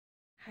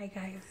Hi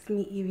guys, it's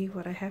me Evie.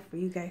 What I have for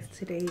you guys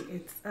today,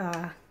 it's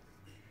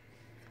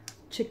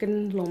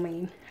chicken lo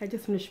mein. I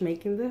just finished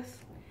making this.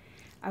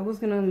 I was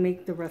gonna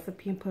make the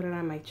recipe and put it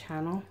on my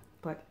channel,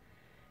 but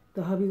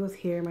the hubby was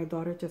here. My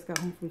daughter just got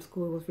home from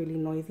school. It was really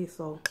noisy,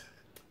 so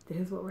this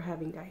is what we're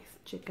having, guys.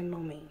 Chicken lo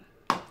mein,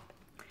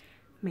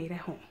 made at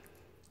home.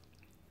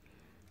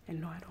 And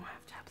no, I don't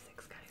have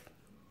chopsticks, guys.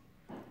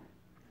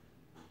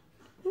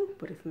 Ooh,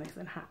 but it's nice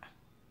and hot.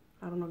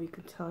 I don't know if you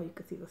can tell. You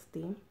can see the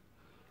steam.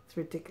 It's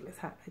ridiculous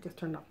hot. I just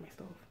turned off my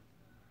stove.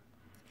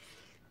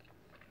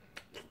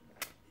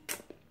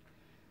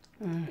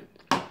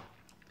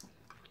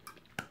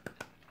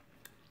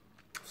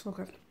 So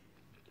good.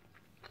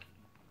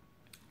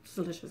 It's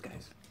delicious,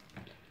 guys.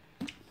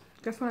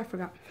 Guess what I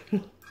forgot?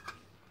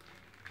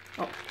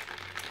 Oh,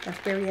 that's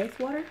berry ice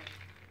water.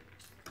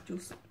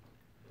 Juice.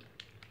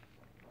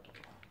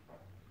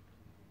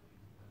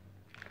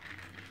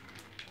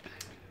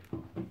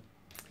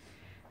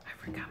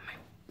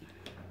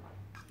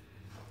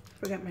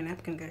 Forgot my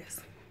napkin,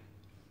 guys.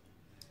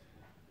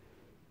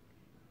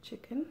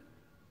 Chicken.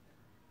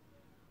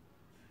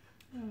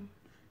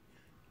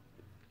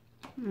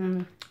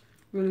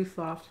 Really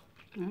soft.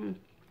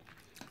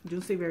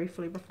 Juicy, very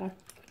flavorful.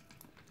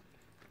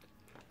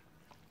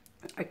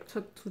 I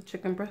took 2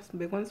 chicken breasts,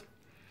 big ones,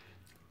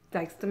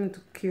 diced them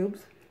into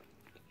cubes.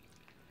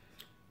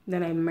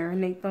 Then I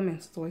marinate them in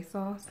soy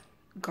sauce,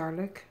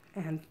 garlic,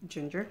 and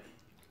ginger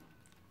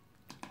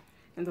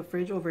in the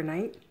fridge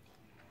overnight.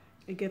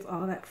 It gets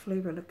all that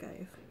flavor. Look,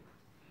 guys.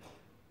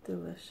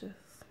 Delicious.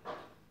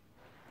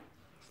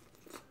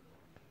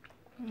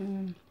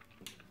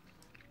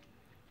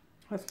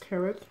 That's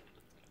carrots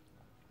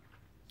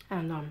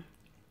and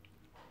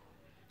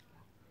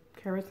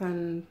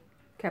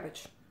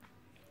cabbage.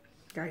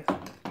 Guys,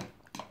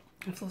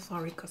 I'm so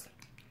sorry because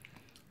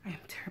I am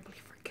terribly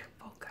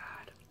forgetful.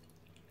 God,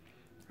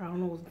 I don't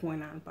know what's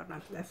going on, but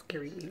that's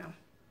scaring me now.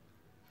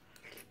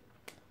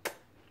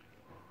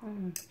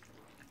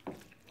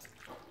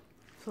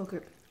 So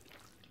good.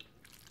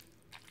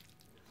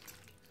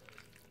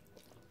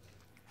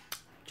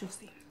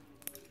 Juicy.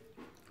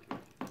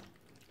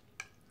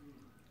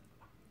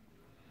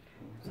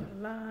 It's a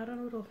lot of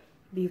noodles.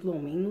 These lo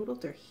mein noodles,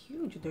 they're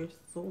huge. They're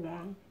so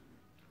long.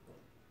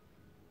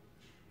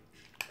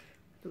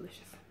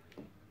 Delicious.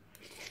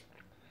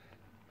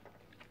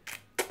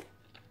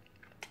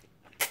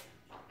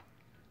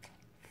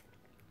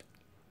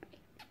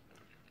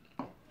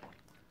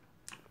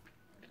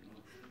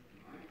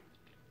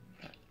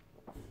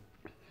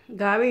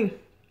 Gabby,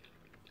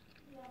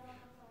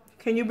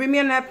 can you bring me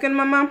a napkin,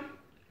 Mama?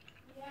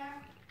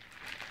 Yeah.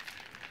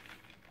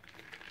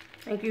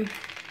 Thank you.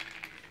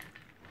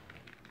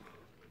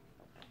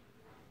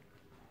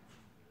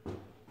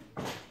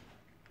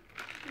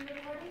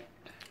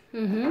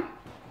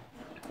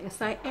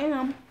 Yes, I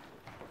am.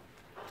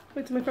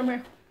 Wait to me from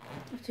here.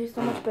 It tastes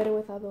so much better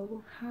with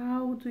adobo.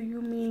 How do you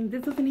mean?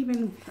 This doesn't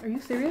even... Are you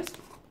serious?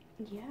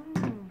 Yeah.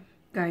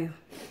 Guys,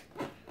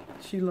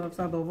 she loves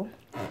adobo.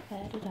 I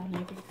added on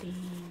everything.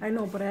 I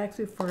know, but I asked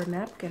you for a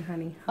napkin,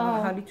 honey.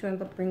 How did you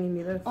end up bringing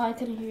me this? Oh, I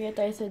couldn't hear you. I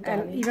thought you said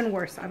Gabby. And even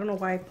worse, I don't know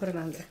why I put it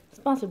on there.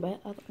 Sponsored by...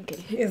 I'm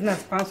kidding. It's not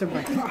sponsored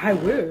by... I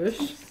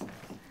wish.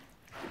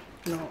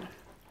 No.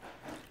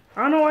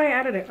 I don't know why I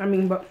added it. I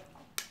mean, but...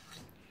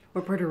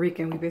 We're Puerto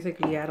Rican. We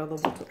basically add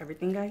adobo to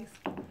everything, guys.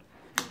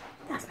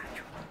 That's not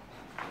true.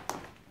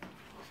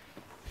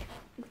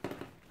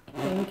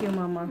 Thank you,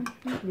 Mama.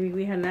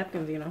 We had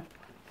napkins, you know.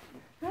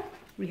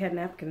 We had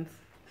napkins.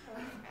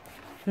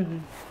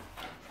 Well,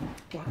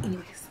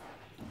 anyways.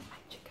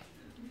 Chicken.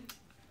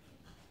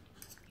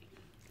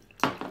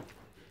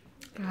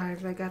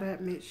 Guys, I gotta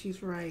admit,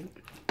 she's right.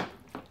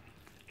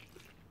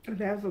 It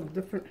has a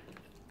different...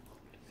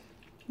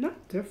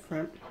 Not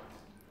different.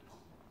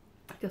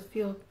 I just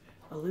feel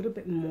a little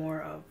bit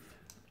more of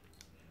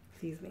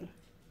seasoning.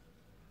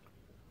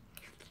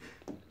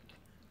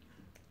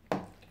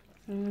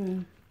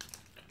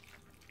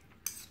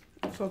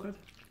 So good.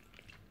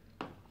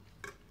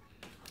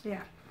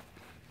 Yeah.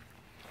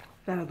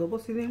 That adobo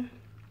seasoning,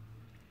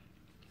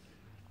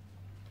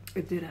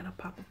 it did add a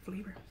pop of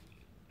flavor.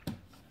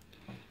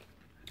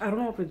 I don't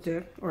know if it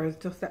did or it's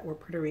just that we're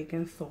Puerto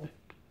Rican, so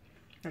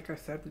like I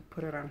said, we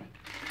put it on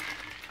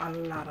a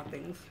lot of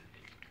things.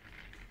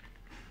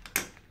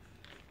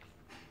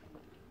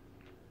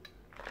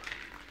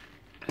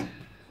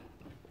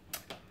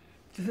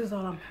 This is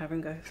all I'm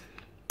having, guys.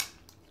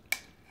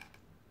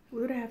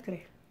 What did I have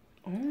today?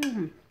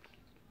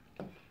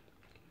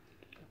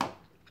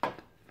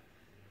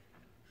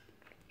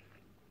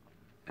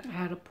 I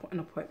had an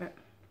appointment.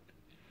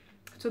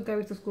 I took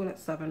Gabby to school at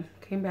 7.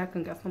 Came back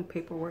and got some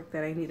paperwork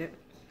that I needed.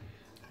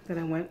 Then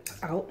I went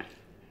out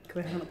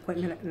because I had an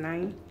appointment at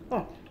 9.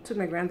 Oh, took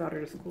my granddaughter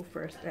to school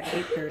first at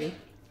 8:30.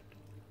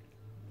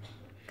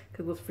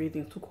 Because it was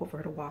freezing. Too cold for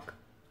her to walk.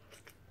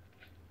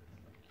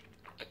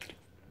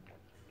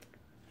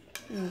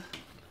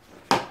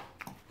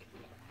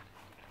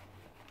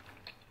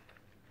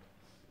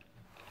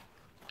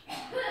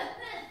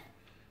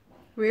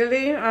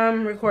 Really?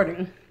 I'm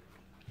recording.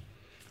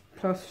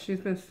 Plus, she's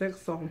been sick,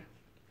 so.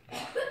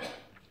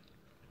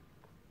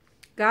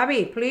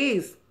 Gabby,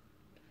 please.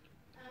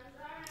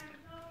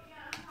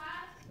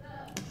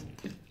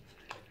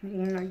 Oh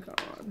my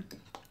God.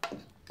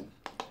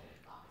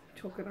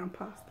 Choking on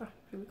pasta.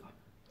 Here we go.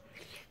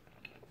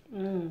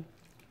 You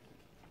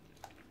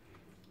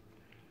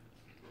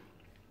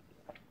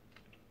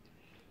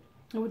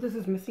know what this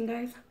is missing,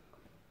 guys?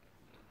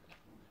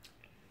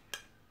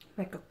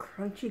 Like a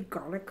crunchy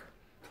garlic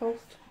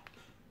toast.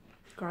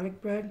 Garlic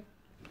bread.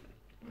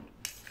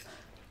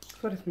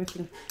 That's what it's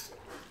missing.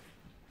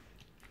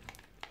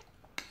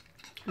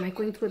 Am I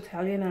going to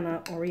Italian on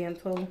an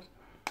Oriental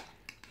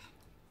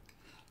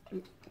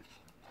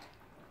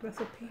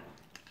recipe?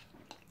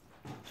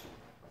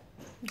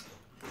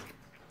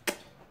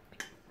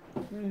 I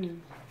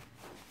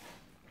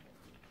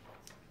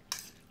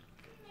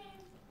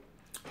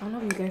don't know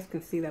if you guys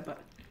can see that, but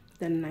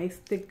the nice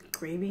thick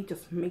gravy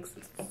just makes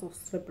it so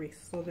slippery,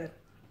 so good.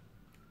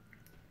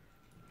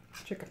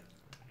 Chicken.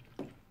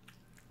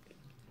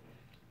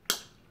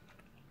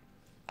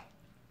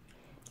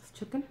 It's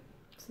chicken.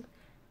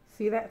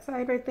 See that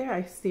side right there?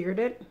 I seared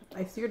it.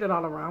 I seared it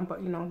all around,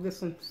 but you know,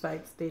 this one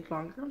side stayed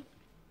longer.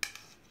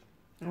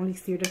 I only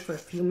seared it for a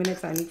few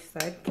minutes on each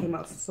side. Came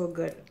out so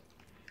good.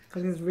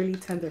 Because it's really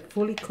tender.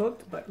 Fully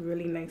cooked, but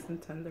really nice and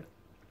tender.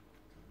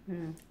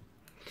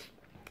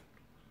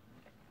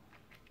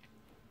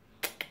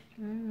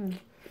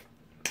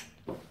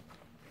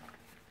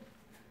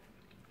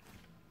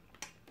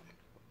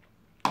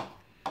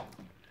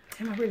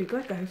 Came out really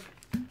good, guys.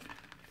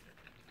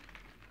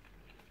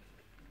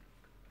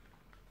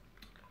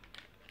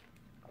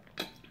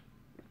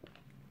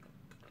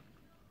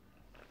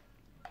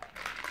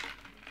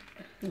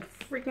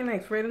 It's freaking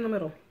nice, right in the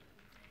middle.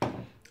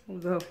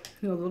 The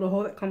little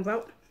hole that comes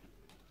out.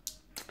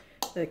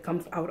 That it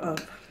comes out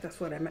of. That's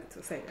what I meant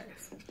to say,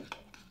 guys.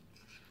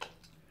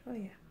 Oh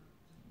yeah.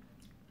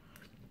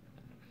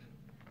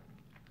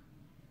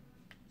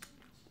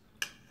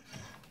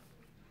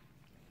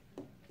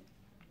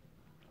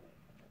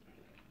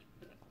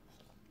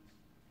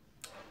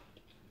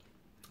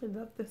 I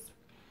love this.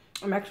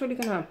 I'm actually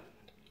gonna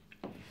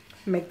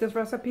make this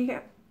recipe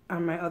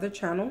on my other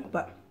channel,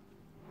 but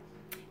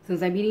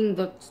since I'm eating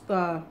the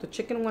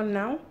chicken one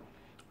now,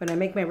 when I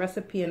make my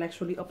recipe and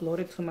actually upload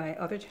it to my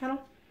other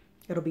channel,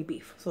 it'll be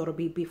beef. So it'll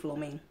be beef lo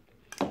mein.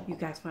 You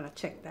guys want to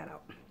check that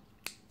out.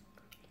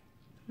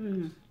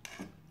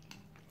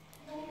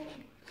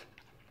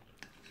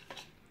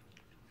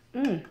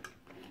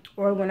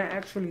 Or when I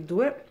actually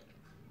do it,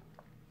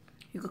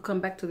 you could come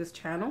back to this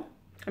channel.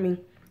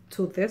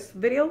 To this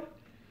video,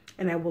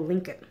 and I will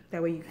link it.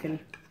 That way you can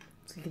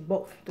see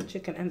both the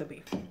chicken and the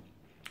beef.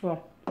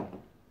 Well,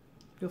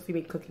 you'll see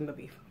me cooking the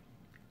beef.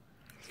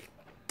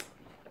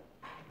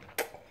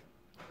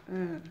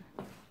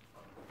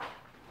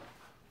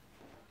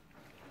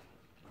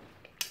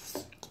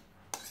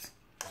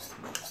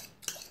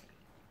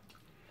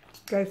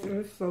 Guys, it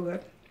is so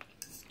good.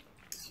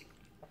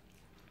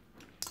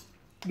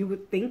 You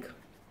would think,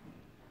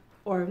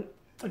 or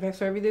if I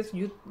serve you this,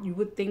 you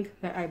would think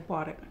that I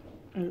bought it.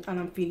 And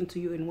I'm feeding to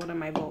you in one of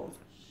my bowls.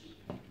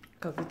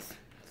 Because it's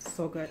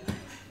so good.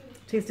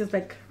 Tastes just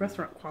like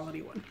restaurant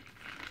quality one.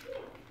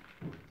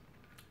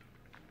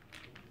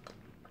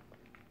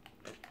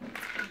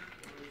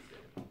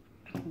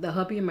 The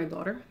hubby and my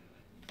daughter,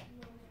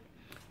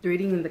 they're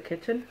eating in the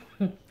kitchen.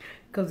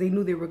 Because they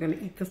knew they were going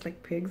to eat this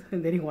like pigs.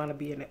 And they didn't want to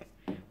be in it.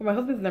 Well, my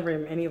husband's never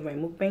in any of my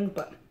mukbangs.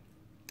 But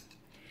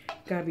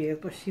Gabby is.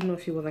 But she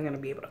knows she wasn't going to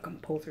be able to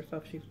compose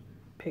herself. She's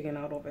pigging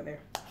out over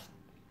there.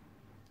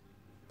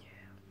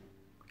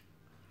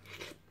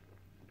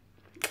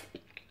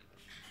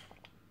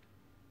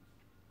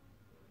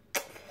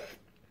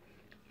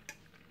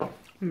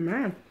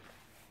 Man,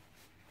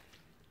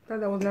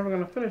 thought that was never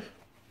gonna finish.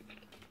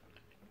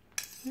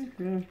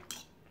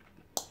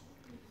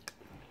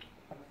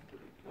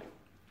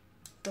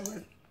 So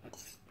good.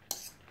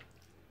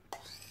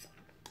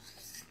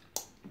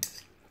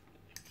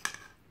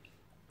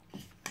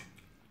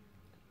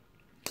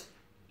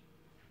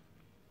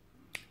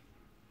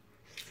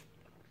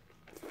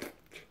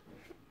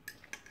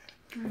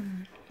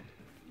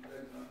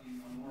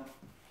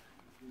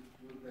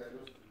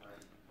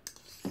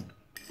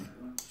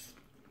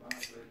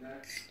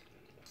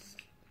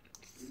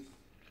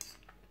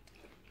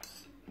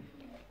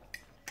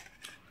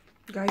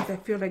 Guys, I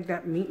feel like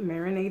that meat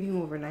marinating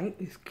overnight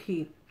is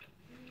key.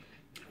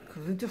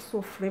 Because it's just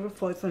so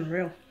flavorful. It's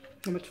unreal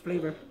how much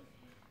flavor.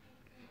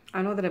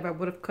 I know that if I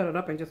would have cut it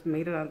up and just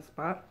made it on the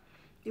spot,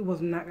 it was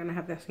not going to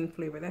have that same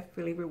flavor. That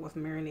flavor was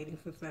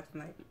marinating since last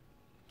night.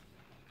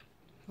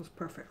 It was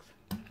perfect.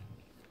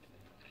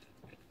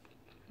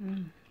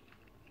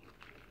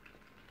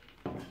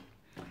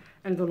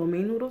 And the lo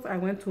mein noodles, I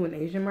went to an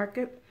Asian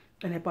market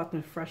and I bought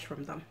them fresh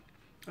from them.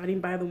 I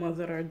didn't buy the ones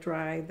that are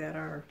dry, that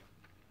are...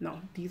 No,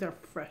 these are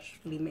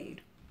freshly made.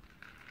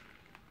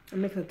 It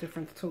makes a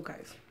difference too,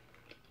 guys.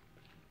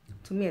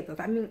 To me it does.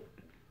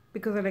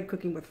 Because I like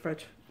cooking with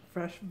fresh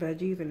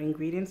veggies and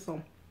ingredients, so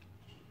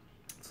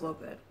it's so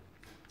good.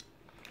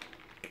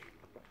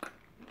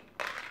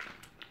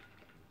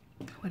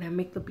 when I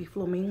make the beef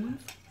lo mein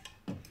ones,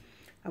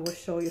 I will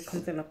show you. It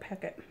comes in a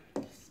packet.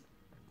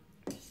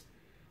 They're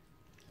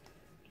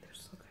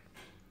so good.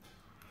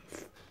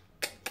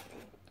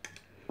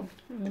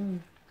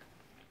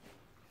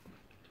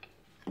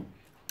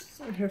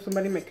 I hear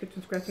somebody in my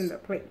kitchen scratching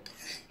that plate.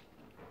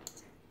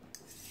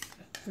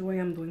 The way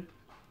I'm doing.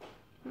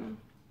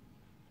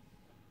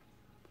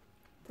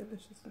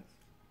 Deliciousness.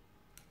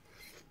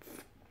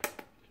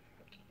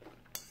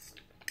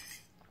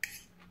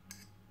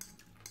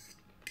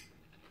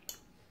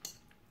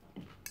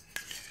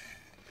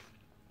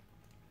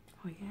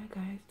 Oh yeah,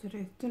 guys,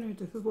 today's dinner,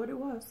 this is what it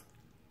was.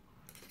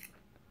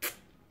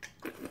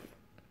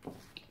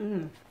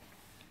 I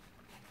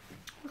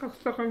got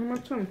stuck on my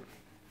tongue.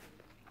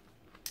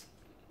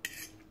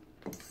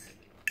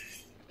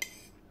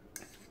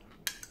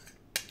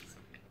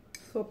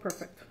 So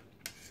perfect.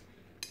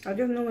 I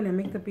just know when I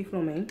make the beef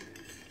lo mein,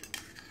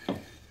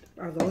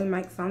 although it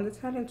might sound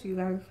Italian to you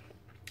guys,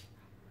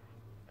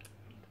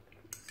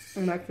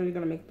 I'm actually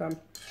gonna make the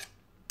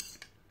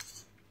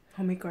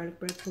homemade garlic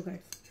bread too,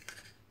 guys.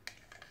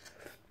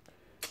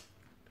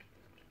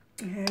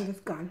 And it's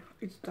gone.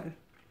 It's done.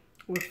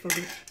 We're so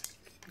good,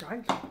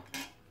 guys.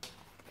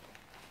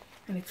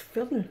 And it's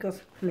filling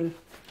because, I mean,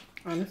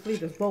 honestly,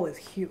 this bowl is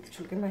huge.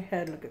 Look at my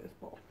head. Look at this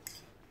bowl.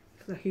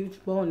 It's a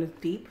huge bowl and it's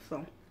deep,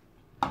 so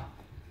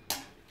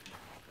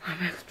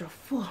I'm extra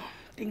full.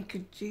 Thank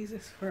you,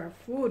 Jesus, for our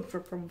food, for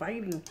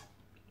providing.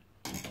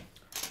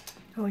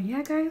 Oh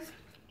yeah, guys.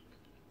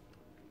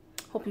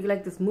 Hope you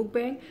like this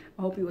mukbang.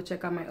 I hope you will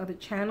check out my other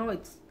channel.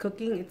 It's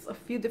cooking. It's a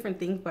few different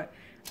things, but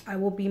I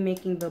will be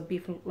making the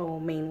beef lo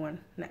mein one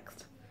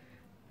next.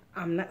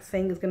 I'm not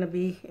saying it's going to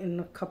be in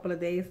a couple of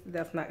days.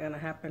 That's not going to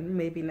happen.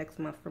 Maybe next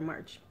month for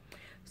March.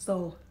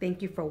 So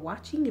thank you for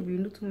watching. If you're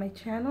new to my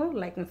channel,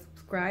 like and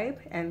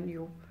subscribe. And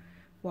you're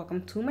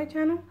welcome to my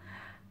channel.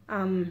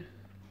 And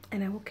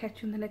I will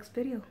catch you in the next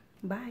video.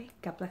 Bye.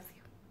 God bless you.